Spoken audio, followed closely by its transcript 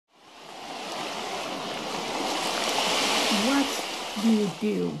do you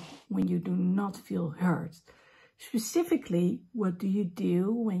do when you do not feel heard? Specifically, what do you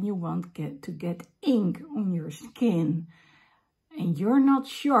do when you want to get ink on your skin and you're not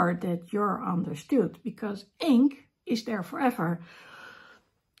sure that you're understood, because ink is there forever?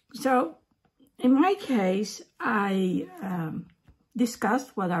 So in my case, I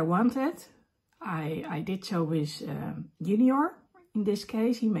discussed what I wanted. I did so with Junior. In this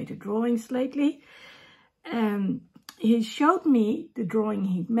case, he made the drawings lately, and he showed me the drawing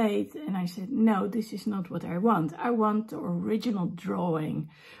he'd made, and I said, no, this is not what I want. I want the original drawing,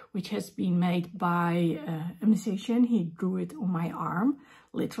 which has been made by a musician. He drew it on my arm,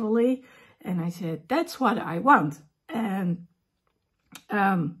 literally, and I said, that's what I want. And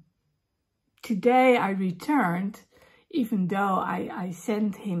today I returned, even though I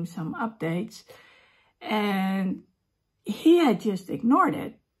sent him some updates, and he had just ignored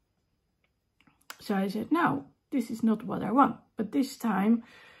it. So I said, no, this is not what I want. But this time,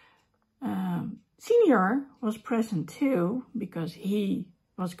 Senior was present too, because he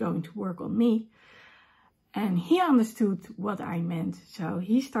was going to work on me. And he understood what I meant. So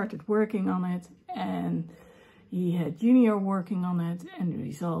he started working on it, and he had Junior working on it, and the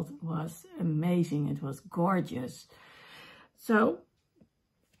result was amazing. It was gorgeous. So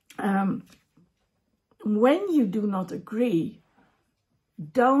when you do not agree,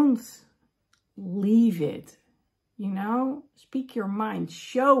 don't leave it. You know, speak your mind,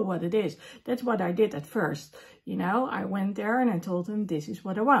 show what it is. That's what I did at first. You know, I went there and I told him, this is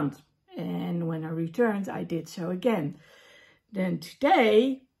what I want. And when I returned, I did so again. Then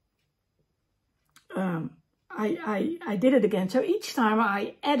today, I did it again. So each time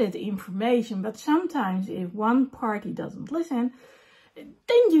I added information, but sometimes if one party doesn't listen,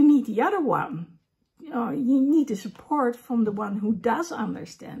 then you need the other one. You need the support from the one who does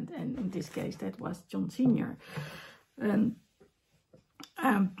understand. And in this case, that was John Senior. And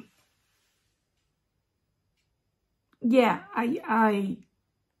yeah,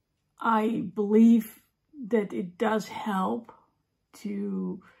 I believe that it does help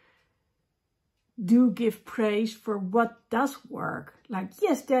to give praise for what does work. Like,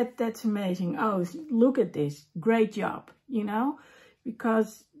 yes, that's amazing. Oh, look at this, great job, you know,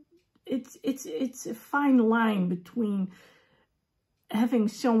 because it's a fine line between having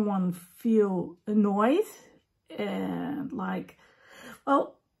someone feel annoyed and like,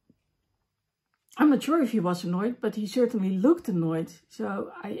 well, I'm not sure if he was annoyed, but he certainly looked annoyed.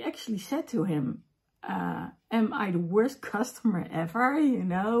 So I actually said to him, am I the worst customer ever, you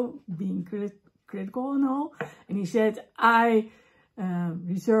know, being critical and all? And he said, I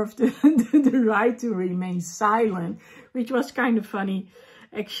reserve the right to remain silent, which was kind of funny,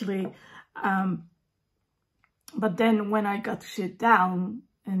 actually. But then when I got to sit down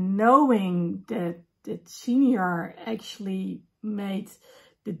and knowing that Senior actually made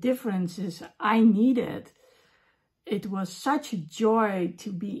the differences I needed, it was such a joy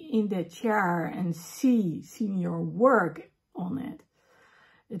to be in that chair and see Senior work on it.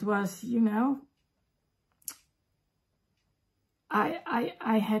 It was, you know,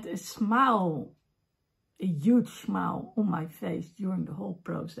 I had a smile, a huge smile on my face during the whole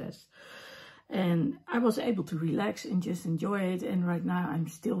process. And I was able to relax and just enjoy it. And right now I'm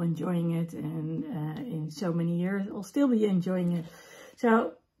still enjoying it. And in so many years, I'll still be enjoying it.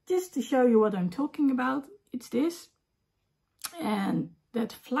 So just to show you what I'm talking about, it's this. And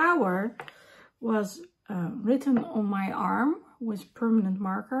that flower was written on my arm with permanent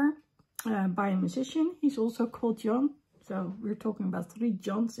marker by a musician. He's also called John. So we're talking about 3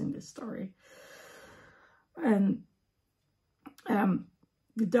 Johns in this story. And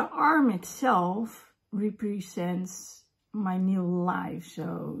the arm itself represents my new life.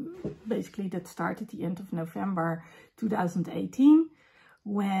 So basically that started the end of November 2018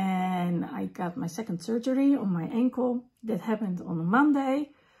 when I got my second surgery on my ankle. That happened on a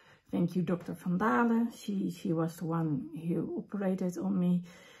Monday. Thank you, Dr. Van Dalen. She was the one who operated on me.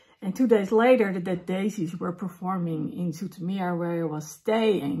 And 2 days later, the Dead Daisies were performing in Zoetermeer, where I was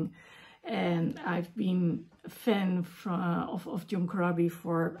staying. And I've been a fan of John Corabi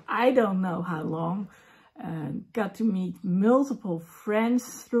for I don't know how long. Got to meet multiple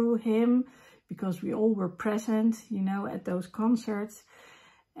friends through him because we all were present, you know, at those concerts.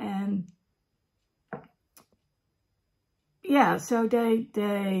 And yeah, so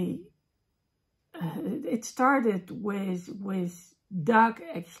it started with Doug,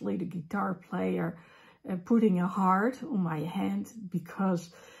 actually the guitar player, putting a heart on my hand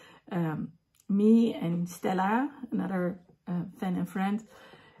because me and Stella, another fan and friend,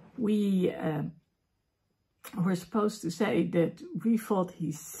 we were supposed to say that we thought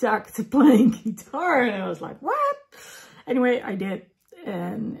he sucked playing guitar, and I was like, what? Anyway, I did,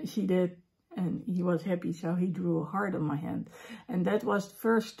 and she did, and he was happy, so he drew a heart on my hand. And that was the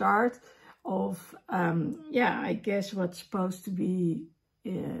first start of, yeah, I guess what's supposed to be,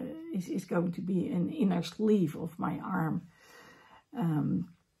 is going to be an inner sleeve of my arm.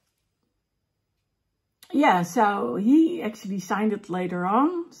 Yeah, so he actually signed it later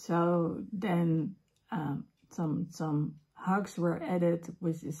on. So then some hugs were added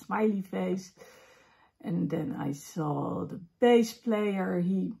with a smiley face. And then I saw the bass player,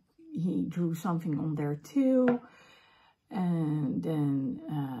 he drew something on there too. And then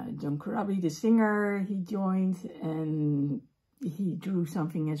John Corabi, the singer, he joined and he drew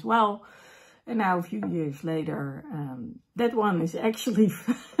something as well. And now a few years later, that one is actually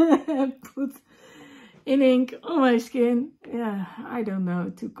put in ink on my skin. Yeah, I don't know,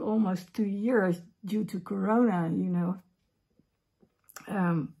 it took almost 2 years due to Corona, you know.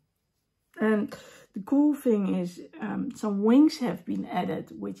 And the cool thing is some wings have been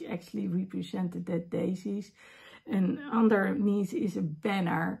added, which actually represent the dead daisies. And underneath is a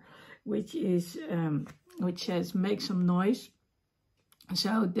banner, which is which says "Make Some Noise."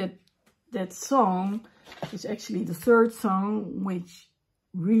 So that song is actually the third song, which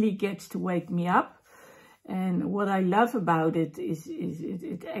really gets to wake me up. And what I love about it is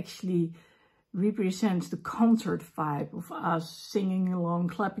it actually represents the concert vibe of us singing along,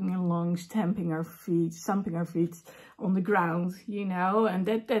 clapping along, stamping our feet, stomping our feet on the ground, you know, and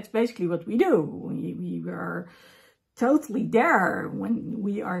that's basically what we do. We are totally there when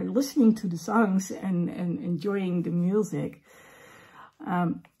we are listening to the songs and enjoying the music.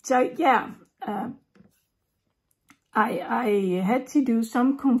 So yeah, I had to do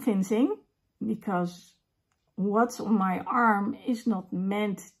some convincing, because what's on my arm is not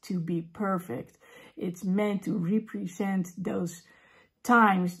meant to be perfect. It's meant to represent those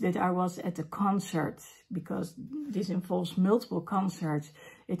times that I was at a concert, because this involves multiple concerts.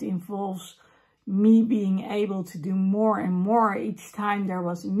 It involves me being able to do more and more each time there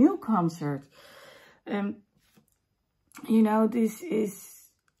was a new concert. You know, this is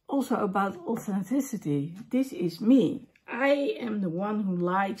also about authenticity. This is me. I am the one who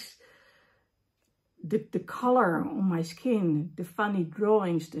likes the color on my skin, the funny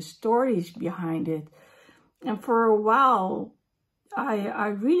drawings, the stories behind it. And for a while, I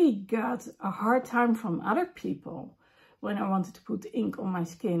really got a hard time from other people when I wanted to put ink on my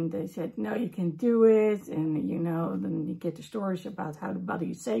skin. They said, no, you can do it. And, you know, then you get the stories about how the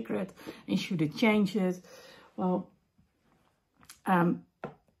body is sacred and should it change it. Well,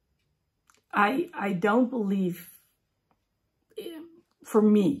 I don't believe, for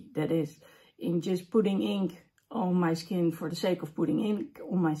me, that is, in just putting ink on my skin for the sake of putting ink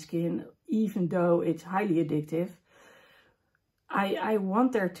on my skin, even though it's highly addictive. I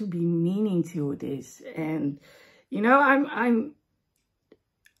want there to be meaning to this. And, you know, I'm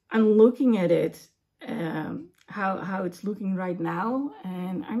looking at it, how it's looking right now,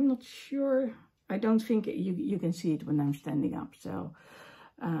 and I'm not sure. I don't think you can see it when I'm standing up. So,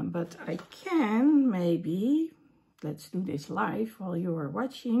 but I can maybe, let's do this live while you are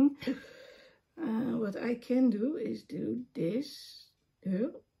watching. What I can do is do this.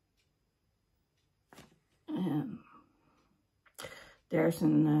 There's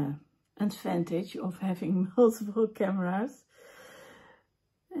an advantage of having multiple cameras.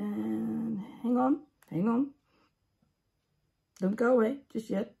 And hang on. Don't go away just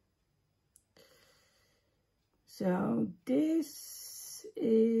yet. So this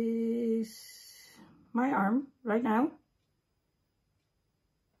is my arm right now.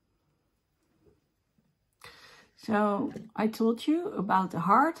 So I told you about the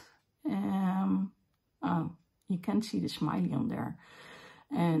heart. Oh, you can see the smiley on there.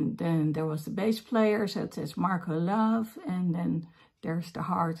 And then there was the bass player, so it says Marco Love. And then there's the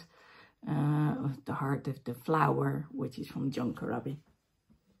heart, the flower, which is from John Corabi.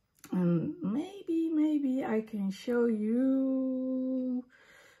 And maybe I can show you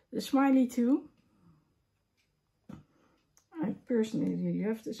the smiley too. I personally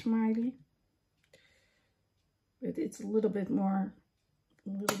love the smiley, but it's a little bit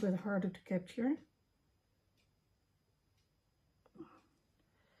harder to capture.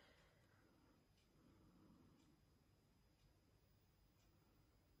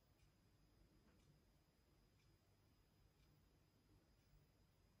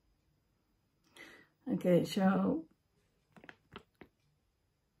 Okay, so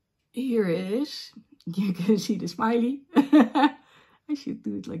here it is. You can see the smiley. I should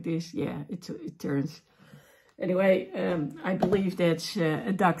do it like this. Yeah, it turns. Anyway, I believe that's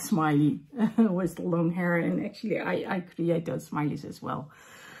a duck smiley with the long hair. And actually, I create those smileys as well.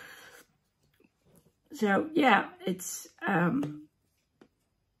 So yeah, it's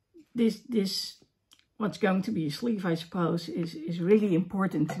this what's going to be a sleeve, I suppose, is really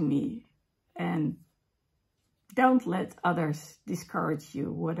important to me. And don't let others discourage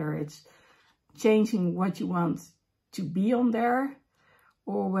you, whether it's changing what you want to be on there,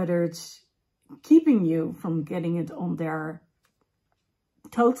 or whether it's keeping you from getting it on there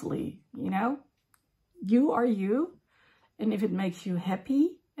totally, you know? You are you, and if it makes you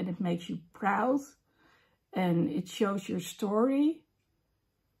happy, and it makes you proud, and it shows your story,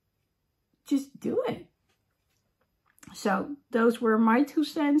 just do it. So those were my 2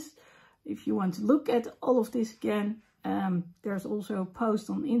 cents. If you want to look at all of this again, there's also a post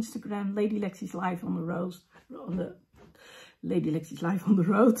on Instagram, Lady Lexi's Life on the Roast, Lady Lexi's Life on the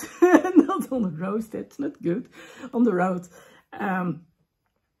Road, not on the roast, that's not good, on the road.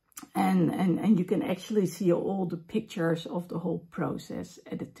 And you can actually see all the pictures of the whole process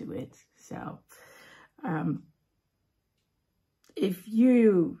added to it. So if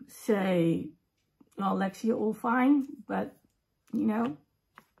you say, well, Lexi, all fine, but you know,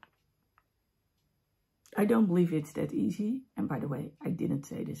 I don't believe it's that easy. And by the way, I didn't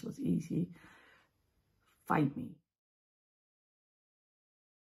say this was easy. Find me.